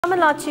Tamil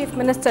Nadu Chief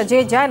Minister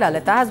J.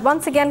 Jayalalitha has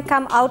once again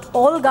come out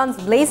all guns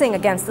blazing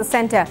against the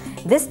centre.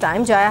 This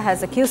time, Jaya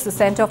has accused the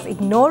centre of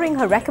ignoring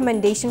her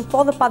recommendation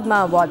for the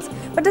Padma Awards.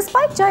 But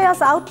despite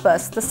Jaya's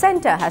outbursts, the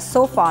centre has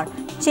so far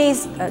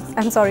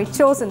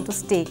chosen to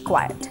stay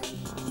quiet.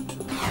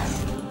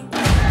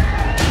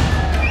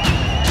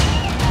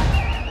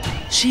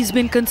 She's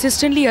been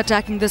consistently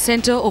attacking the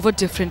centre over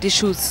different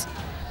issues,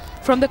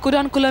 from the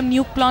Kudankulam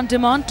nuke plant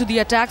demand to the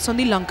attacks on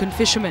the Lankan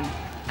fishermen.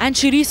 And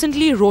she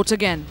recently wrote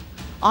again,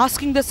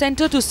 asking the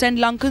centre to send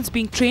Lankans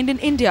being trained in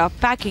India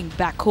packing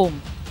back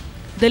home.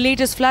 The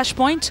latest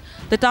flashpoint,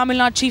 the Tamil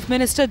Nadu Chief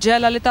Minister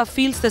Jayalalitha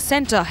feels the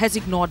centre has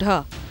ignored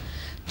her.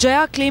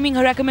 Jaya claiming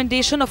her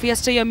recommendation of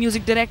yesteryear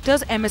music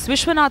directors M.S.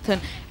 Viswanathan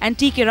and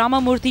T.K.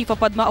 Ramamurthy for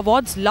Padma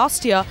Awards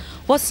last year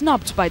was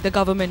snubbed by the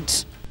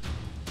government.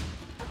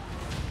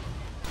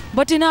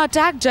 But in her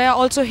attack, Jaya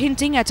also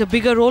hinting at a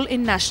bigger role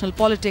in national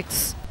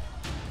politics.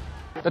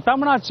 The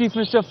Tamil Nadu Chief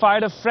Minister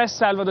fired a fresh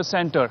salve at the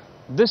centre,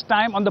 this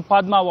time on the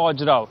Padma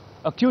Awards row,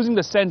 accusing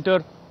the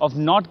centre of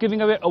not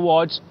giving away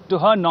awards to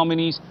her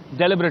nominees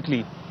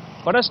deliberately.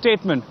 But her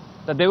statement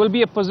that there will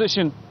be a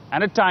position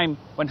and a time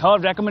when her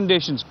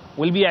recommendations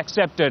will be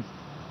accepted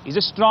is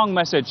a strong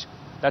message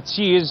that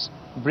she is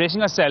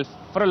bracing herself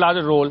for a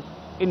larger role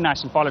in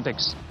national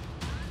politics.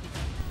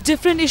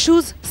 Different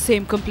issues,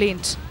 same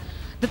complaint.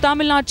 The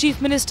Tamil Nadu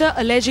Chief Minister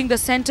alleging the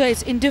centre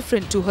is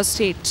indifferent to her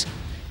state,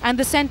 and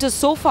the centre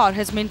so far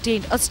has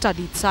maintained a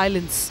studied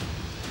silence.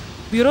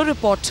 Bureau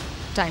Report,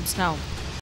 Times Now.